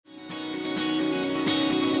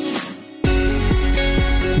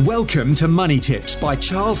Welcome to Money Tips by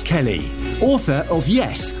Charles Kelly, author of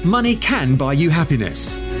Yes, Money Can Buy You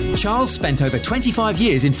Happiness. Charles spent over 25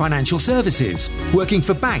 years in financial services, working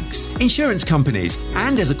for banks, insurance companies,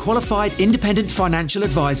 and as a qualified independent financial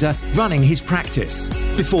advisor running his practice,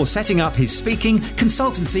 before setting up his speaking,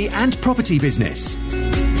 consultancy, and property business.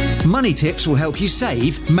 Money Tips will help you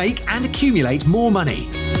save, make, and accumulate more money,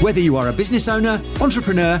 whether you are a business owner,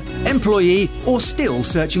 entrepreneur, employee, or still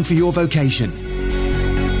searching for your vocation.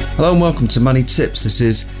 Hello and welcome to Money Tips. This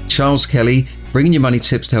is Charles Kelly, bringing you money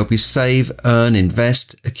tips to help you save, earn,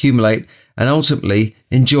 invest, accumulate, and ultimately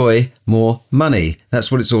enjoy more money.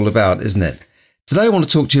 That's what it's all about, isn't it? Today I want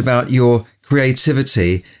to talk to you about your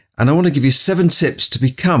creativity, and I want to give you 7 tips to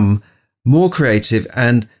become more creative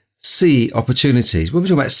and see opportunities. When we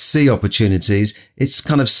talk about see opportunities, it's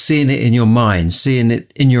kind of seeing it in your mind, seeing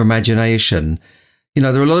it in your imagination. You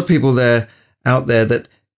know, there are a lot of people out there that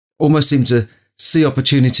almost seem to see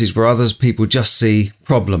opportunities where other people just see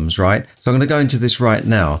problems, right? So I'm going to go into this right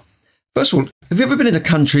now. First of all, have you ever been in a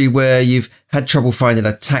country where you've had trouble finding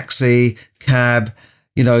a taxi, cab?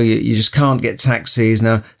 You know, you just can't get taxis.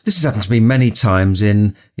 Now, this has happened to me many times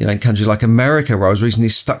in countries like America, where I was recently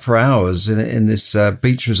stuck for hours in this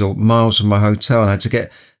beach resort miles from my hotel, and I had to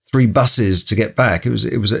get 3 buses to get back. It was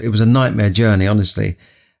a nightmare journey, honestly.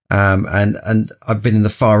 And I've been in the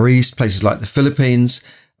Far East, places like the Philippines,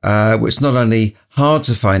 where it's not only hard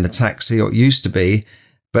to find a taxi, or it used to be,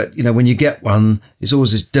 but, when you get one, it's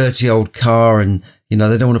always this dirty old car, and, they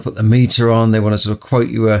don't want to put the meter on. They want to sort of quote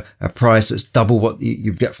you a price that's double what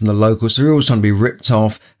you get from the local. So you're always trying to be ripped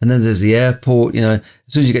off. And then there's the airport, as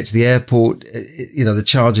soon as you get to the airport, the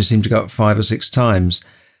charges seem to go up 5 or 6 times.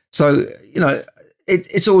 So,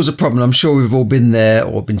 it's always a problem. I'm sure we've all been there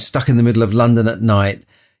or been stuck in the middle of London at night.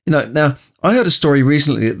 Now I heard a story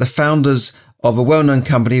recently that the founders of a well-known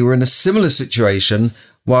company were in a similar situation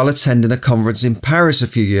while attending a conference in Paris a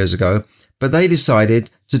few years ago, but they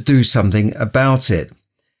decided to do something about it.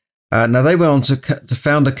 Now they went on to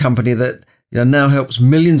found a company that now helps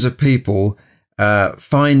millions of people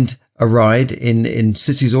find a ride in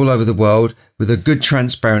cities all over the world with a good,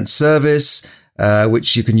 transparent service,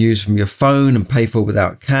 which you can use from your phone and pay for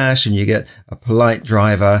without cash, and you get a polite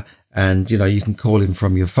driver, and you can call him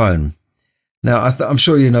from your phone. Now, I'm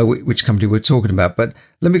sure you know which company we're talking about, but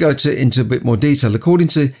let me go into a bit more detail. According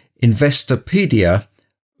to Investopedia,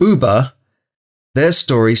 Uber, their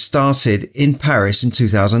story started in Paris in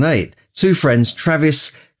 2008. 2 friends,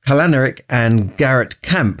 Travis Kalanick and Garrett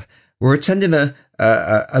Camp, were attending a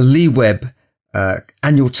LeWeb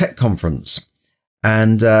annual tech conference.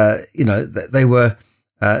 And, they were,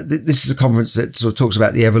 this is a conference that sort of talks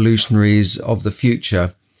about the evolutionaries of the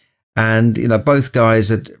future. And, both guys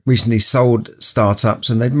had recently sold startups,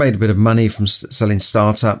 and they'd made a bit of money from selling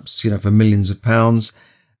startups, for millions of pounds.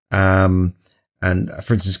 And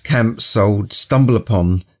for instance, Camp sold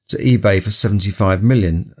StumbleUpon to eBay for 75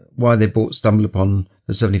 million. Why they bought StumbleUpon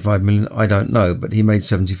for 75 million, I don't know, but he made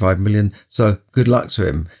 75 million. So good luck to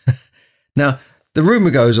him. Now, the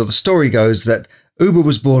rumor goes, or the story goes, that Uber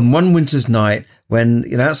was born one winter's night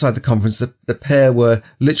when, outside the conference, the pair were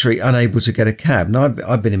literally unable to get a cab. Now,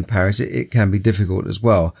 I've been in Paris. It can be difficult as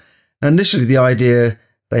well. Now, initially, the idea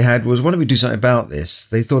they had was, why don't we do something about this?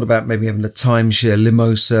 They thought about maybe having a timeshare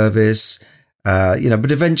limo service,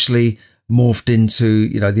 but eventually morphed into,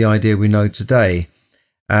 the idea we know today.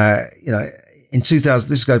 In 2000,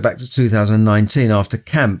 this goes back to 2019, after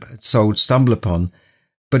Camp had sold StumbleUpon,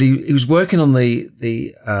 but he was working on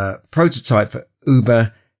the prototype for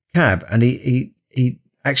Uber Cab, and he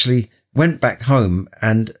actually went back home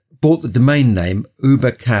and bought the domain name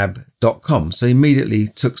ubercab.com. So he immediately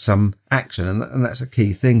took some action, and that's a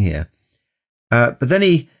key thing here. But then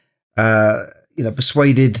he,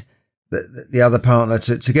 persuaded the other partner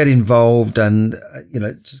to get involved, and,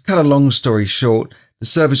 to cut a long story short, the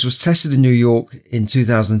service was tested in New York in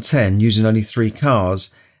 2010 using only 3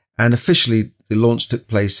 cars, and officially the launch took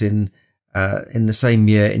place in the same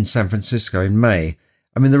year in San Francisco in May.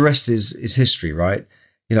 I mean, the rest is history, right?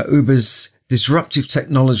 Uber's disruptive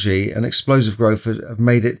technology and explosive growth have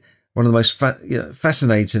made it one of the most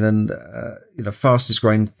fascinating and fastest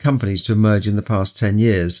growing companies to emerge in the past 10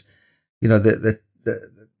 years. The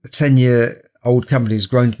 10-year-old company has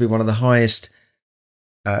grown to be one of the highest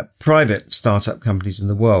private startup companies in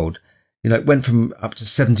the world. It went from up to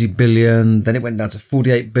 70 billion, then it went down to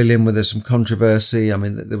 48 billion, where there's some controversy. I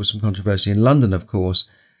mean, there was some controversy in London, of course.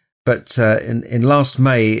 But in last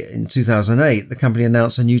May in 2008, the company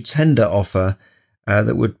announced a new tender offer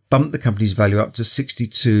that would bump the company's value up to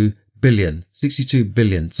 62 billion. 62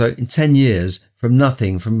 billion. So in 10 years, from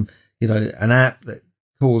nothing, from an app that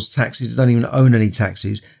calls taxis, don't even own any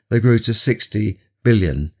taxis. They grew to 60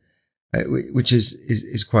 billion, which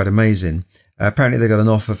is quite amazing. Apparently they got an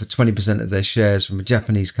offer for 20% of their shares from a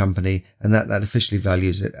Japanese company, and that officially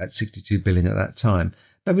values it at 62 billion at that time.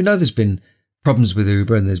 Now, we know there's been problems with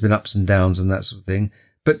Uber and there's been ups and downs and that sort of thing,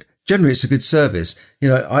 but generally it's a good service.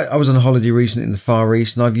 I was on a holiday recently in the Far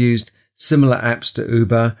East, and I've used similar apps to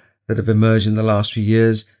Uber that have emerged in the last few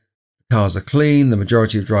years. The cars are clean. The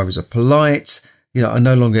majority of drivers are polite. I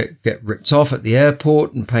no longer get ripped off at the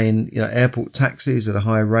airport and paying, airport taxis at a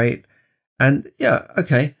high rate. And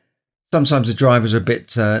okay. Sometimes the drivers are a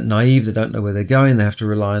bit naive. They don't know where they're going. They have to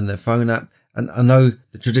rely on their phone app. And I know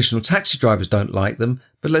the traditional taxi drivers don't like them,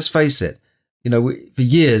 but let's face it. For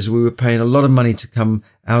years, we were paying a lot of money to come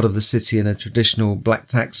out of the city in a traditional black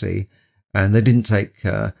taxi, and they didn't take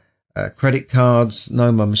credit cards.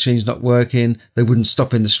 No, my machine's not working. They wouldn't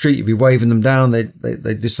stop in the street. You'd be waving them down.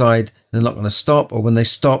 They decide they're not going to stop, or when they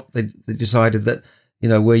stop, they decided that,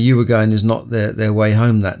 where you were going is not their way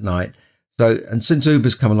home that night. So, and since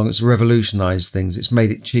Uber's come along, it's revolutionized things. It's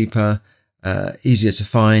made it cheaper, easier to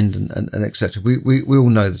find, and et cetera. We all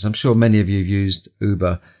know this. I'm sure many of you have used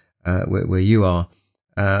Uber where you are,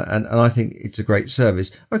 and I think it's a great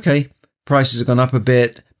service. Okay, prices have gone up a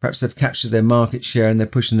bit. Perhaps they've captured their market share and they're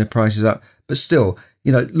pushing their prices up. But still,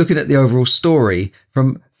 looking at the overall story,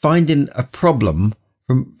 from finding a problem,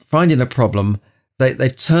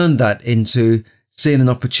 they've turned that into seeing an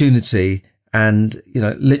opportunity and,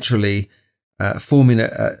 literally forming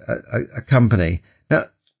a company. Now,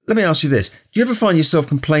 let me ask you this. Do you ever find yourself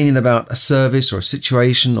complaining about a service or a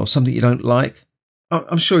situation or something you don't like?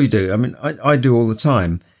 I'm sure you do. I mean, I do all the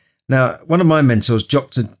time. Now, one of my mentors,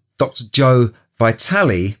 Dr. Joe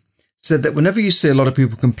Vitale, said that whenever you see a lot of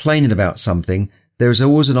people complaining about something, there is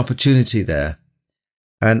always an opportunity there.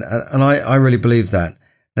 And I really believe that.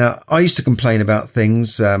 Now, I used to complain about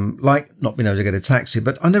things like not being able to get a taxi,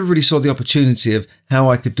 but I never really saw the opportunity of how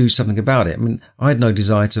I could do something about it. I mean, I had no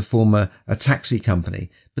desire to form a taxi company,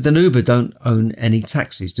 but then Uber don't own any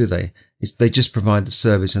taxis, do they? They just provide the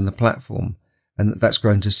service and the platform, and that's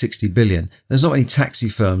grown to 60 billion. There's not any taxi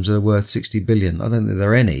firms that are worth 60 billion. I don't think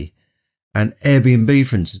there are any. And Airbnb,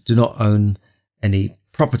 for instance, do not own any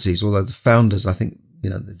properties, although the founders, I think,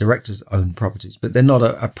 the directors own properties, but they're not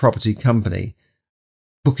a property company.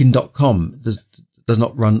 Booking.com does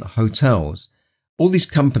not run hotels. All these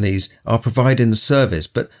companies are providing the service,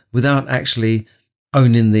 but without actually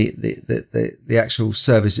owning the actual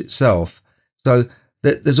service itself. So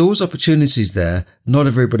there's always opportunities there. Not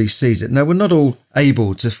everybody sees it. Now, we're not all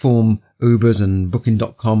able to form Ubers and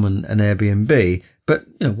Booking.com and Airbnb, but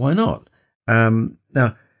why not?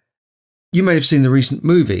 Now, you may have seen the recent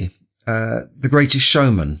movie, The Greatest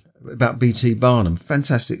Showman, about B.T. Barnum.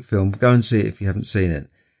 Fantastic film. Go and see it if you haven't seen it.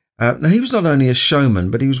 Now, he was not only a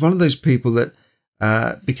showman, but he was one of those people that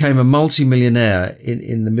became a multi-millionaire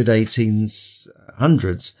in the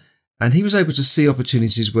mid-1800s. And he was able to see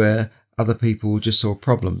opportunities where other people just saw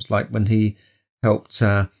problems, like when he helped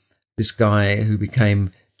this guy who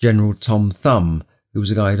became General Tom Thumb, who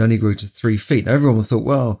was a guy who only grew to 3 feet. Now, everyone thought,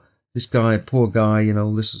 well, this guy, poor guy,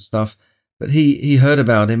 all this sort of stuff. But he heard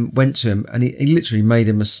about him, went to him, and he literally made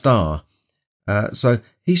him a star. So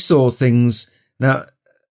he saw things. Now,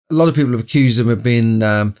 a lot of people have accused him of being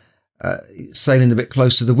sailing a bit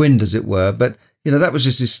close to the wind, as it were. But, that was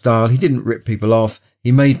just his style. He didn't rip people off.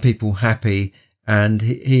 He made people happy. And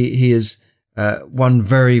he is one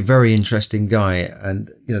very, very interesting guy.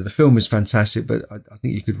 And, the film is fantastic, but I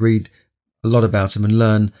think you could read a lot about him and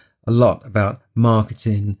learn a lot about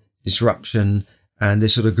marketing, disruption, and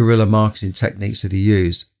this sort of guerrilla marketing techniques that he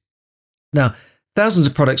used. Now, thousands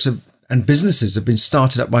of products and businesses have been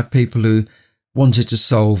started up by people who wanted to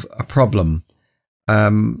solve a problem.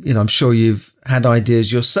 I'm sure you've had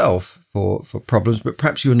ideas yourself for problems, but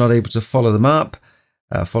perhaps you were not able to follow them up,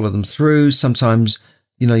 follow them through. Sometimes,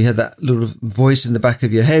 you had that little voice in the back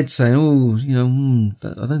of your head saying, oh, I don't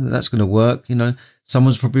think that's going to work.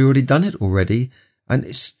 Someone's probably already done it already. And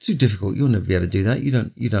it's too difficult. You'll never be able to do that.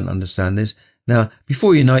 You don't understand this. Now,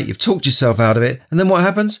 before you know it, you've talked yourself out of it. And then what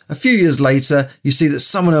happens? A few years later, you see that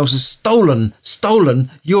someone else has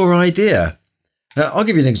stolen your idea. Now, I'll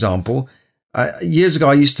give you an example. Years ago,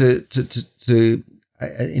 I used to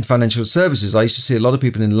in financial services, I used to see a lot of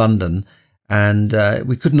people in London, and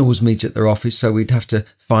we couldn't always meet at their office. So we'd have to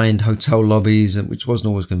find hotel lobbies, which wasn't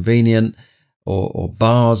always convenient, or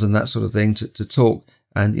bars and that sort of thing to talk.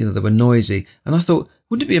 And, they were noisy. And I thought,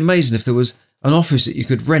 wouldn't it be amazing if there was an office that you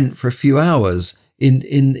could rent for a few hours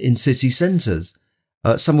in city centres,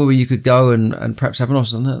 somewhere where you could go and perhaps have an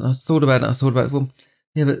office. And I thought about it. Well,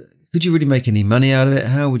 yeah, but could you really make any money out of it?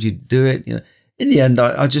 How would you do it? in the end,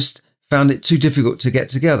 I just found it too difficult to get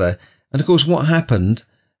together. And of course, what happened?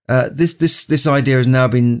 This idea has now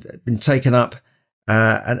been taken up,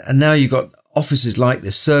 and now you've got offices like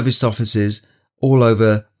this, serviced offices all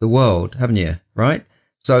over the world, haven't you? Right?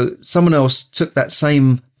 So someone else took that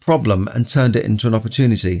same problem and turned it into an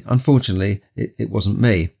opportunity. Unfortunately, it wasn't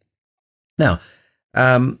me. Now,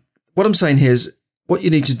 what I'm saying here is what you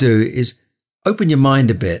need to do is open your mind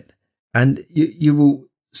a bit, and you will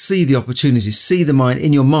see the opportunities. See the mind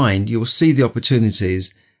in your mind. You will see the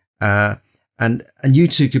opportunities, and you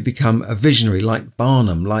too could become a visionary like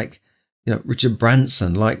Barnum, like Richard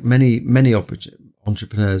Branson, like many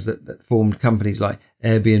entrepreneurs that formed companies like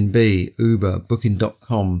Airbnb, Uber,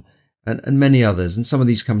 Booking.com, and many others. And some of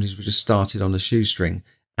these companies were just started on a shoestring.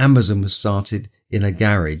 Amazon was started in a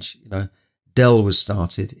garage. Dell was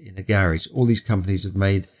started in a garage. All these companies have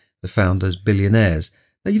made the founders billionaires.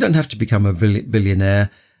 Now, you don't have to become a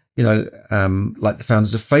billionaire, like the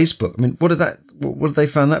founders of Facebook. I mean, what did they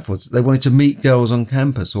found that for? They wanted to meet girls on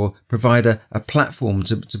campus, or provide a platform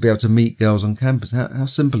to be able to meet girls on campus. How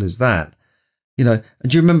simple is that? And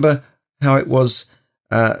do you remember how it was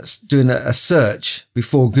doing a search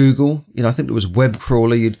before Google? I think it was web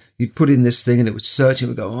crawler. You'd put in this thing and it would search, and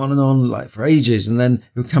it would go on and on like for ages, and then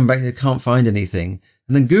it would come back and you can't find anything.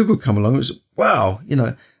 And then Google come along. It was wow,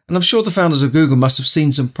 and I'm sure the founders of Google must have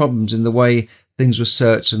seen some problems in the way things were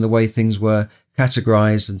searched and the way things were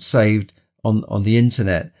categorized and saved on the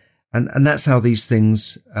internet. And that's how these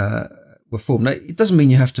things were formed. Now, it doesn't mean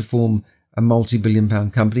you have to form a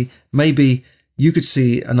multi-billion-pound company. Maybe you could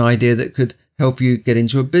see an idea that could help you get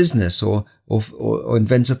into a business or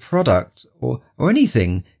invent a product or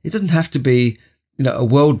anything. It doesn't have to be, a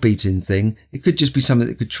world-beating thing. It could just be something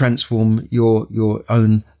that could transform your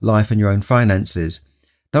own life and your own finances.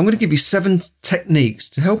 Now, I'm going to give you 7 techniques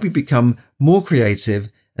to help you become more creative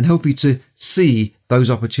and help you to see those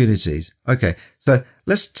opportunities. Okay, so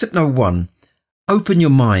let's tip number 1. Open your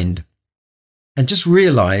mind and just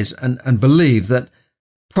realize and believe that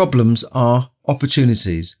problems are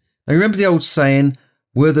opportunities. Now, remember the old saying,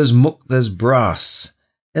 where there's muck, there's brass.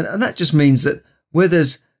 And that just means that where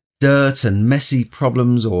there's dirt and messy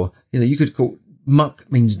problems, or, you could call muck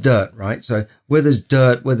means dirt, right? So where there's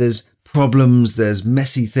dirt, where there's problems, there's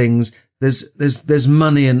messy things, there's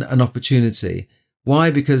money and opportunity. Why?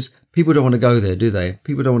 Because people don't want to go there, do they?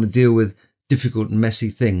 People don't want to deal with difficult and messy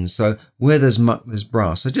things. So where there's muck, there's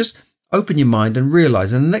brass. So just open your mind and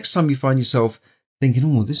realize. And the next time you find yourself thinking,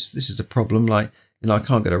 oh, this is a problem, like, I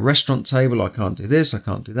can't get a restaurant table, I can't do this, I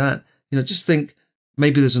can't do that. Just think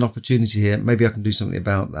maybe there's an opportunity here. Maybe I can do something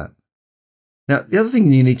about that. Now, the other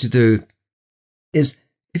thing you need to do is,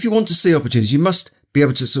 if you want to see opportunities, you must be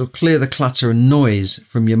able to sort of clear the clutter and noise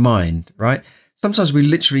from your mind, right? Sometimes we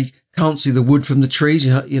literally can't see the wood from the trees.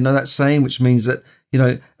 You know that saying, which means that,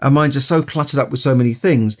 our minds are so cluttered up with so many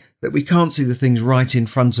things that we can't see the things right in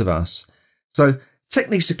front of us. So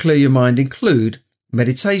techniques to clear your mind include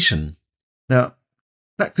meditation. Now,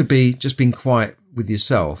 that could be just being quiet with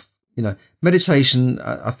yourself. Meditation,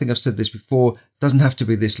 I think I've said this before, doesn't have to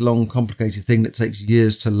be this long, complicated thing that takes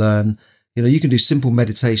years to learn. You can do simple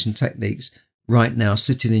meditation techniques right now,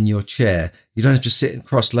 sitting in your chair. You don't have to sit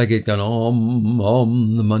cross-legged going,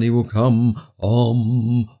 the money will come,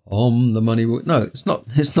 the money will. No, it's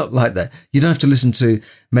not like that. You don't have to listen to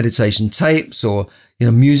meditation tapes or,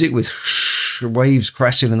 music with waves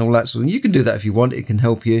crashing and all that sort of thing. You can do that if you want. It can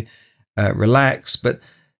help you relax. But,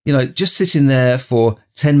 just sitting there for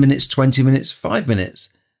 10 minutes, 20 minutes, 5 minutes,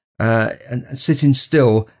 and sitting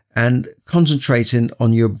still and concentrating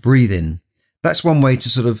on your breathing. That's one way to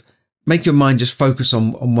sort of make your mind just focus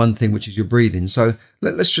on one thing, which is your breathing. So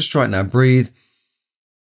let's just try it now. Breathe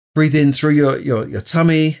in through your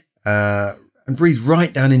tummy, and breathe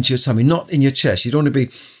right down into your tummy, not in your chest. You want to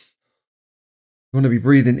be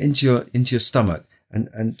breathing into your stomach,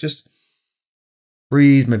 and just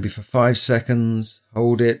breathe maybe for 5 seconds,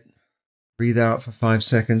 hold it, breathe out for 5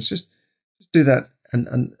 seconds. Just do that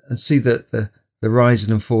and see the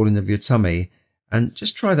rising and falling of your tummy, and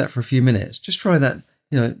just try that for a few minutes. Just try that,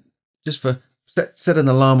 just for set an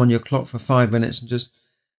alarm on your clock for 5 minutes and just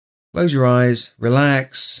close your eyes,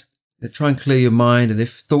 relax, try and clear your mind. And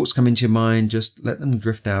if thoughts come into your mind, just let them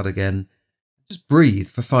drift out again. Just breathe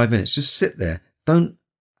for 5 minutes. Just sit there. Don't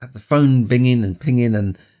have the phone binging and pinging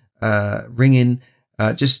and ringing.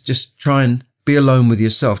 Just try and be alone with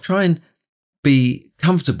yourself. Try and be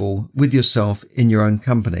comfortable with yourself in your own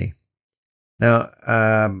company. Now,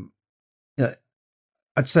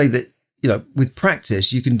 I'd say that, with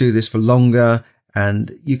practice, you can do this for longer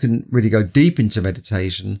and you can really go deep into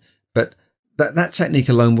meditation. But that technique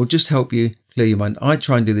alone will just help you clear your mind. I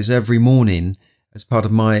try and do this every morning as part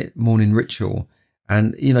of my morning ritual.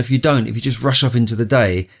 And, if you just rush off into the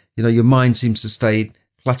day, your mind seems to stay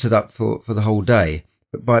cluttered up for the whole day.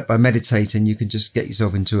 But by meditating, you can just get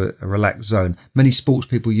yourself into a relaxed zone. Many sports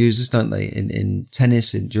people use this, don't they? In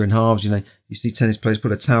tennis, during halves, you see tennis players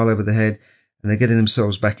put a towel over their head and they're getting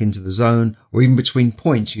themselves back into the zone. Or even between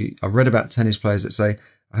points, I've read about tennis players that say,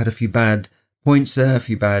 I had a few bad points there, a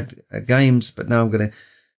few bad games, but now I'm going to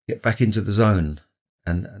get back into the zone.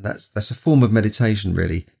 And that's a form of meditation,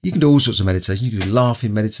 really. You can do all sorts of meditation. You can do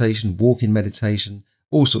laughing meditation, walking meditation,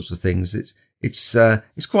 all sorts of things. It's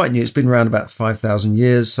quite new. It's been around about 5,000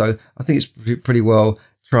 years, so I think it's pretty well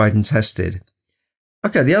tried and tested.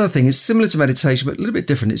 Okay, the other thing is similar to meditation, but a little bit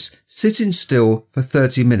different. It's sitting still for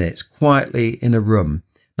 30 minutes quietly in a room.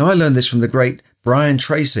 Now, I learned this from the great Brian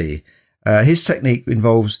Tracy. His technique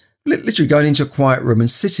involves literally going into a quiet room and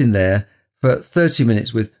sitting there for 30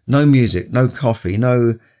 minutes with no music, no coffee,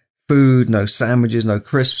 no food, no sandwiches, no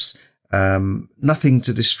crisps, nothing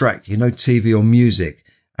to distract you, no TV or music.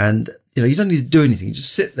 And, you don't need to do anything. You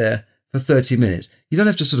just sit there for 30 minutes. You don't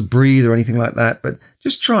have to sort of breathe or anything like that, but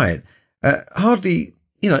just try it.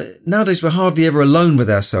 Nowadays we're hardly ever alone with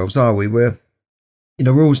ourselves, are we? We're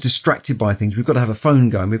always distracted by things. We've got to have a phone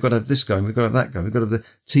going. We've got to have this going. We've got to have that going. We've got to have the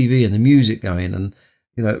TV and the music going and,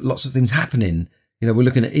 lots of things happening. We're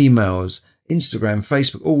looking at emails, Instagram,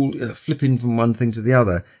 Facebook, all flipping from one thing to the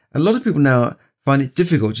other. And a lot of people now find it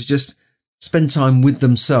difficult to just spend time with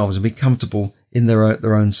themselves and be comfortable in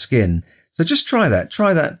their own skin. So just try that.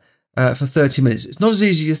 Try that for 30 minutes. It's not as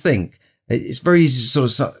easy as you think. It's very easy to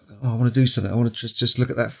sort of, I want to do something. I want to just look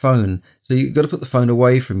at that phone. So you've got to put the phone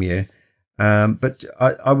away from you. But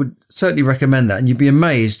I would certainly recommend that. And you'd be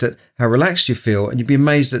amazed at how relaxed you feel. And you'd be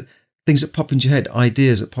amazed at things that pop into your head,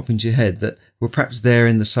 ideas that pop into your head that were perhaps there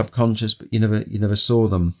in the subconscious, but you never saw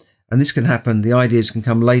them. And this can happen. The ideas can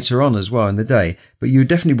come later on as well in the day, but you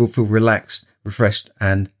definitely will feel relaxed, refreshed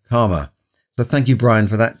and calmer. So thank you, Brian,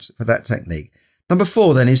 for that technique. Number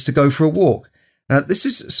 4 then is to go for a walk. Now, this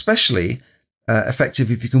is especially effective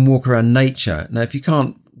if you can walk around nature. Now, if you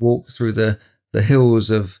can't walk through the hills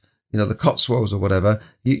of, the Cotswolds or whatever,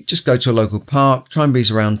 you just go to a local park, try and be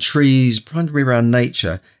around trees, try and be around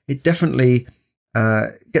nature. It definitely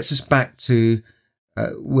gets us back to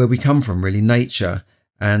where we come from, really, nature.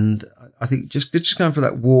 And I think just going for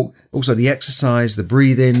that walk, also the exercise, the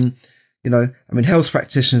breathing, health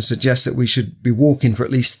practitioners suggest that we should be walking for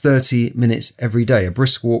at least 30 minutes every day, a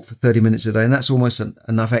brisk walk for 30 minutes a day. And that's almost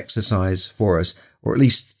enough exercise for us, or at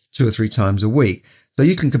least 2 or 3 times a week. So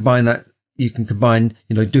you can combine that. You can combine,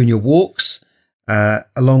 doing your walks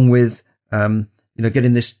along with,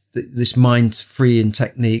 getting this mind-free in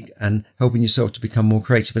technique and helping yourself to become more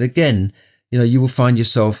creative. And again, you will find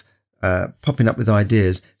yourself popping up with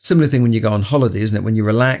ideas. Similar thing when you go on holiday, isn't it? When you're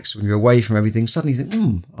relaxed, when you're away from everything, suddenly you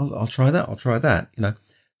think, I'll try that. I'll try that.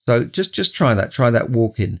 So just try that. Try that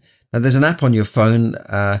walking. Now there's an app on your phone,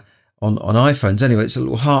 on iPhones anyway. It's a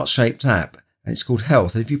little heart-shaped app, and it's called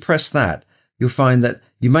Health. And if you press that,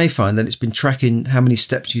 you may find that it's been tracking how many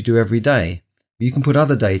steps you do every day. You can put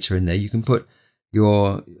other data in there. You can put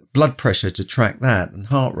your blood pressure to track that and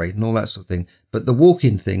heart rate and all that sort of thing. But the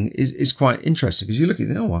walking thing is quite interesting because you look at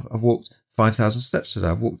it, I've walked 5,000 steps today.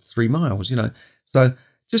 I've walked 3 miles, So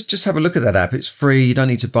just have a look at that app. It's free. You don't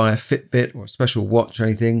need to buy a Fitbit or a special watch or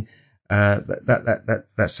anything.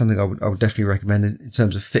 That's something I would definitely recommend in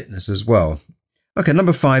terms of fitness as well. Okay,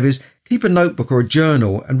 number 5 is keep a notebook or a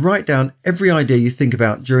journal and write down every idea you think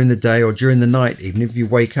about during the day or during the night, even if you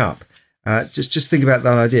wake up. Just think about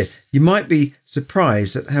that idea. You might be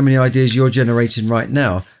surprised at how many ideas you're generating right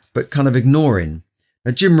now, but kind of ignoring.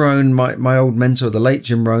 Now, Jim Rohn, my old mentor, the late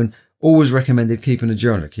Jim Rohn, always recommended keeping a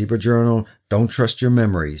journal. Keep a journal. Don't trust your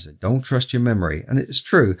memories. Don't trust your memory. And it's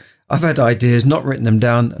true. I've had ideas, not written them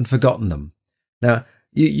down and forgotten them. Now,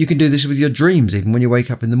 you can do this with your dreams. Even when you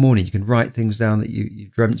wake up in the morning, you can write things down that you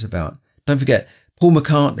dreamt about. Don't forget, Paul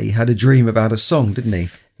McCartney had a dream about a song, didn't he?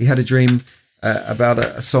 He had a dream about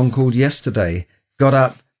a song called Yesterday. Got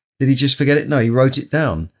up. Did he just forget it? No, he wrote it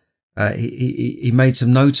down. He made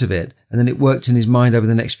some notes of it, and then it worked in his mind over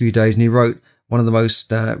the next few days, and he wrote one of the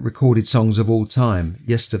most recorded songs of all time,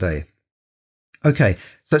 Yesterday. Okay,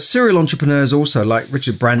 so serial entrepreneurs also, like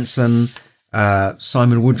Richard Branson,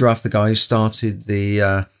 Simon Woodruff, the guy who started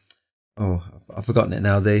the I've forgotten it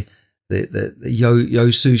now, the Yo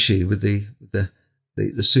Sushi with the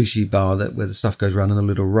sushi bar where the stuff goes around on a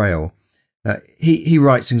little rail. He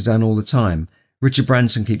writes things down all the time. Richard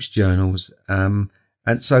Branson keeps journals, and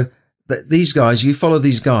so these guys, you follow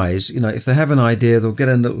these guys. If they have an idea, they'll get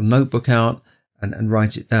a little notebook out and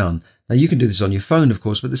write it down. Now you can do this on your phone, of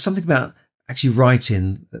course, but there's something about actually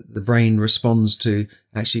writing. The brain responds to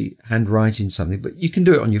actually handwriting something, but you can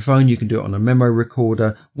do it on your phone. You can do it on a memo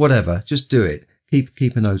recorder, whatever. Just do it.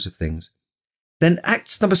 Keep a note of things. Then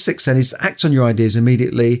number 6 then is act on your ideas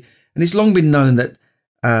immediately. And it's long been known that,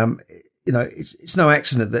 it's no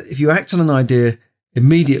accident that if you act on an idea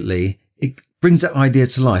immediately, it brings that idea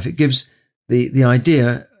to life. It gives the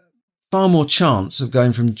idea far more chance of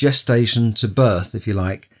going from gestation to birth, if you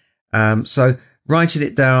like. So writing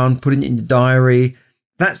it down, putting it in your diary,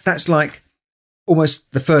 that's like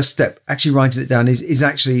almost the first step. Actually writing it down is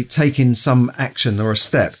actually taking some action or a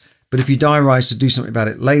step. But if you diarise to do something about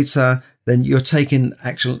it later, then you're taking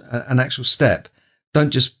an actual step.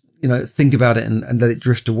 Don't just think about it and let it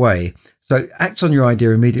drift away. So act on your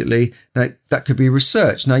idea immediately. Now, that could be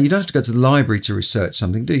research. Now, you don't have to go to the library to research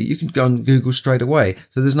something, do you? You can go on Google straight away.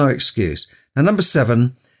 So there's no excuse. Now, number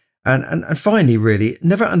 7, and finally, really,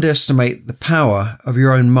 never underestimate the power of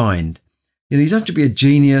your own mind. You don't have to be a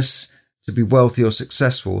genius to be wealthy or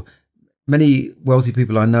successful. Many wealthy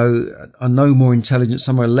people I know are no more intelligent.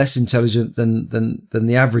 Some are less intelligent than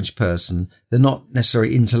the average person. They're not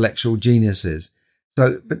necessarily intellectual geniuses.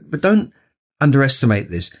 So, but don't underestimate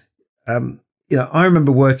this. I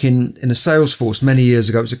remember working in a sales force many years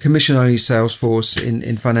ago. It was a commission-only sales force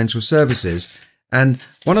in financial services. And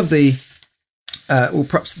one of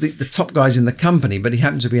perhaps the top guys in the company, but he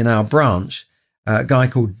happened to be in our branch, a guy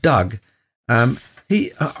called Doug. I'm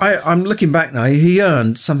looking back now, he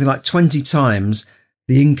earned something like 20 times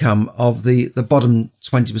the income of the bottom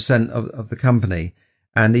 20% of the company.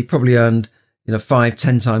 And he probably earned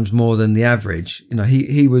 5-10 times more than the average.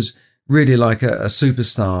 He was really like a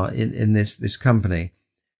superstar in this company.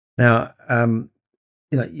 Now,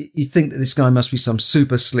 you think that this guy must be some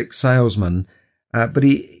super slick salesman, but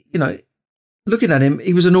he, looking at him,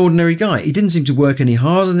 he was an ordinary guy. He didn't seem to work any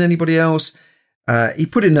harder than anybody else. He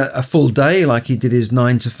put in a full day, like he did his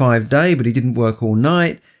 9 to 5 day, but he didn't work all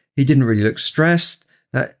night. He didn't really look stressed.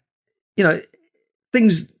 There were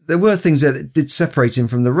things there that did separate him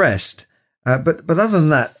from the rest. But other than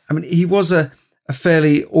that, I mean, he was a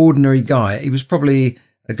fairly ordinary guy. He was probably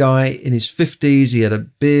a guy in his 50s. He had a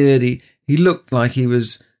beard. He looked like he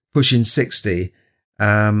was pushing 60.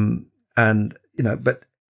 But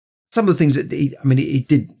some of the things that he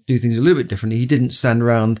did do things a little bit differently. He didn't stand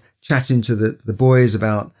around chatting to the boys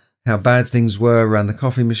about how bad things were around the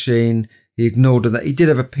coffee machine. He ignored that. He did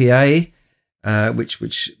have a PA,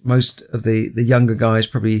 which most of the younger guys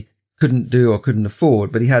probably couldn't do or couldn't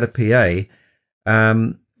afford, but he had a PA.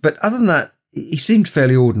 But other than that, he seemed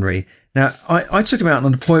fairly ordinary. Now, I took him out on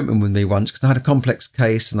an appointment with me once because I had a complex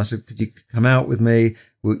case, and I said, "Could you come out with me?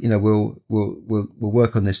 We'll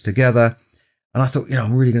work on this together." And I thought,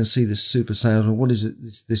 I'm really going to see this super salesman. What is it?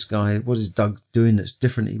 This guy? What is Doug doing that's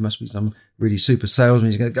different? He must be some really super salesman.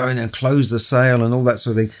 He's going to go in there and close the sale and all that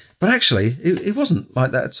sort of thing. But actually, it wasn't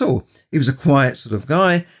like that at all. He was a quiet sort of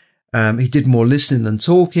guy. He did more listening than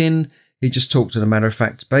talking. He just talked on a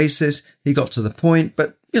matter-of-fact basis. He got to the point.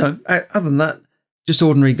 But, other than that, just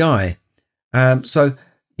ordinary guy. So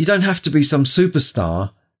you don't have to be some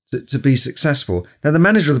superstar to be successful. Now, the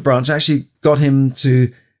manager of the branch actually got him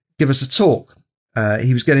to give us a talk.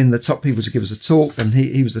 He was getting the top people to give us a talk, and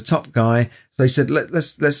he was the top guy. So he said,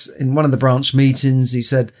 let's in one of the branch meetings, he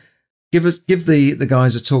said, give the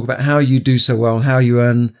guys a talk about how you do so well and how you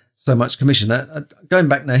earn so much commission. Going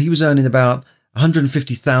back now, he was earning about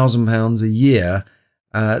 £150,000 a year.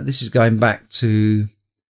 This is going back to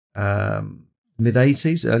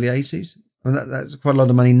mid-80s, early 80s. And that's quite a lot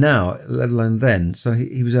of money now, let alone then. So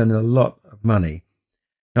he was earning a lot of money.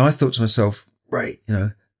 Now I thought to myself, right,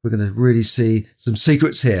 we're going to really see some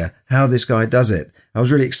secrets here, how this guy does it. I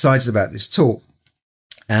was really excited about this talk.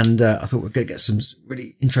 And I thought we're going to get some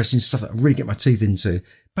really interesting stuff that I really get my teeth into.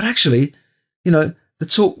 But actually, the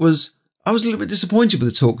talk I was a little bit disappointed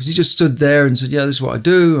with the talk because he just stood there and said, yeah, this is what I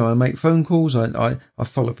do. I make phone calls. I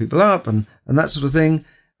follow people up and that sort of thing.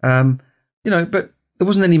 But there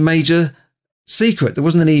wasn't any major secret. There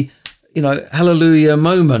wasn't any, hallelujah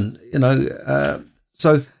moment,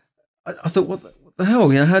 So I thought, what the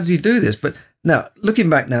hell, how does he do this? But now, looking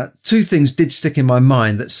back now, 2 things did stick in my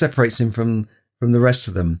mind that separates him from the rest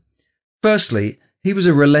of them. Firstly, he was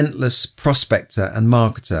a relentless prospector and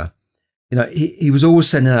marketer. He was always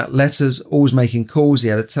sending out letters, always making calls. He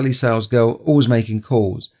had a telesales girl, always making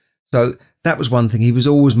calls. So that was one thing. He was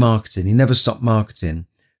always marketing. He never stopped marketing.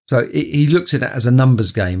 So he looked at it as a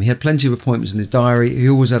numbers game. He had plenty of appointments in his diary. He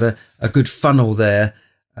always had a good funnel there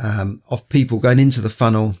of people going into the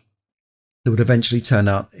funnel that would eventually turn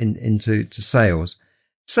out into sales.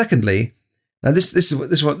 Secondly, now this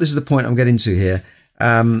is the point I'm getting to here.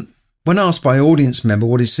 when asked by an audience member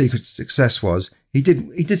what his secret to success was, he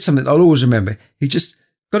did something I'll always remember. He just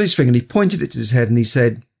got his finger and he pointed it to his head and he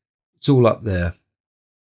said, "It's all up there.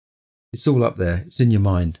 It's all up there. It's in your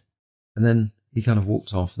mind." And then he kind of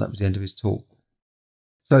walked off, and that was the end of his talk.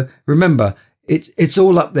 So remember, it's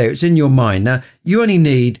all up there. It's in your mind. Now, you only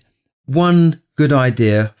need one good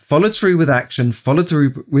idea, followed through with action, followed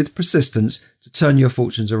through with persistence to turn your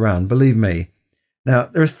fortunes around. Believe me. Now,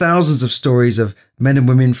 there are thousands of stories of men and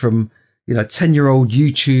women from, 10-year-old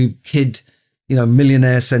YouTube kid,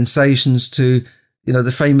 millionaire sensations to,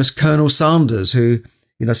 the famous Colonel Sanders who,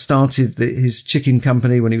 started his chicken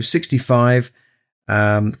company when he was 65,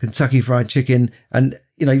 Kentucky Fried Chicken. And,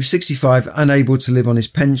 he was 65, unable to live on his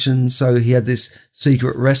pension. So he had this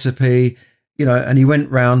secret recipe, and he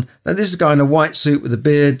went round. Now, this is a guy in a white suit with a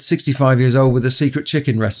beard, 65 years old, with a secret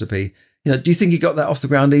chicken recipe. Do you think he got that off the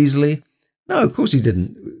ground easily? No, of course he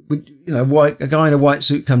didn't. A guy in a white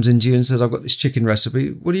suit comes into you and says, "I've got this chicken recipe."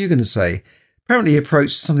 What are you going to say? Apparently he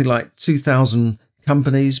approached something like 2,000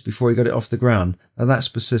 companies before he got it off the ground. Now that's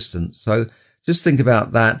persistence. So just think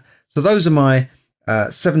about that. So those are my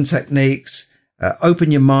 7 techniques.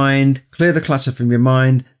 Open your mind, clear the clutter from your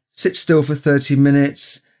mind, sit still for 30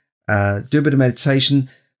 minutes, do a bit of meditation,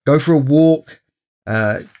 go for a walk,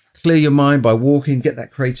 clear your mind by walking, get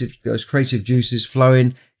those creative juices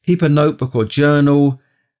flowing. Keep a notebook or journal.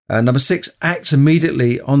 Number 6, act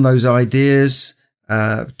immediately on those ideas.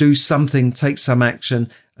 Do something, take some action.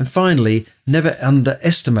 And finally, never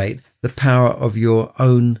underestimate the power of your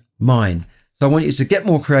own mind. So I want you to get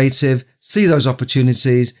more creative, see those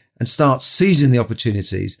opportunities, and start seizing the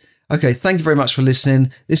opportunities. Okay, thank you very much for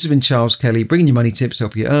listening. This has been Charles Kelly, bringing you money tips to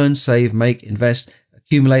help you earn, save, make, invest,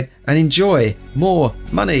 accumulate, and enjoy more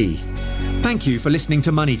money. Thank you for listening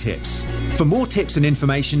to Money Tips. For more tips and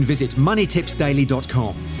information, visit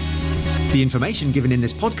moneytipsdaily.com. The information given in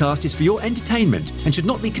this podcast is for your entertainment and should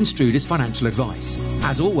not be construed as financial advice.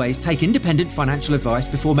 As always, take independent financial advice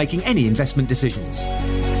before making any investment decisions.